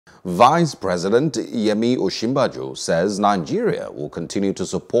Vice President Yemi Osinbajo says Nigeria will continue to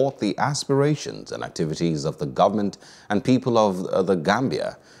support the aspirations and activities of the government and people of the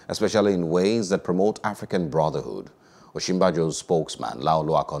Gambia, especially in ways that promote African brotherhood. Osinbajo's spokesman,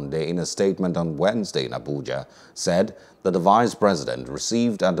 Laolu Akande, in a statement on Wednesday in Abuja, said that the Vice President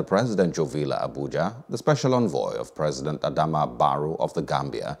received at the presidential villa Abuja the special envoy of President Adama Barrow of the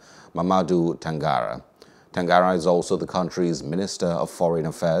Gambia, Mamadou Tangara. Tangara is also the country's Minister of Foreign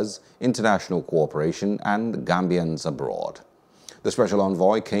Affairs, International Cooperation and Gambians abroad. The special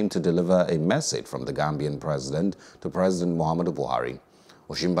envoy came to deliver a message from the Gambian president to President Muhammadu Buhari.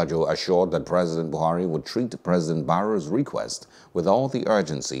 Osinbajo assured that President Buhari would treat President Barrow's request with all the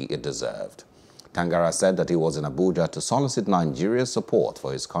urgency it deserved. Tangara said that he was in Abuja to solicit Nigeria's support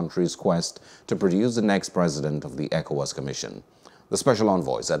for his country's quest to produce the next president of the ECOWAS Commission. The special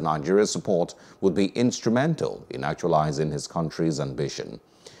envoy said Nigeria's support would be instrumental in actualizing his country's ambition.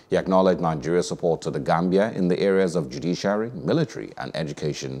 He acknowledged Nigeria's support to the Gambia in the areas of judiciary, military, and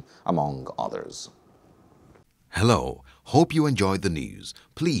education, among others. Hello, hope you enjoyed the news.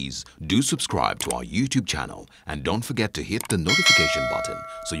 Please do subscribe to our YouTube channel and don't forget to hit the notification button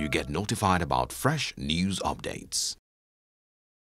so you get notified about fresh news updates.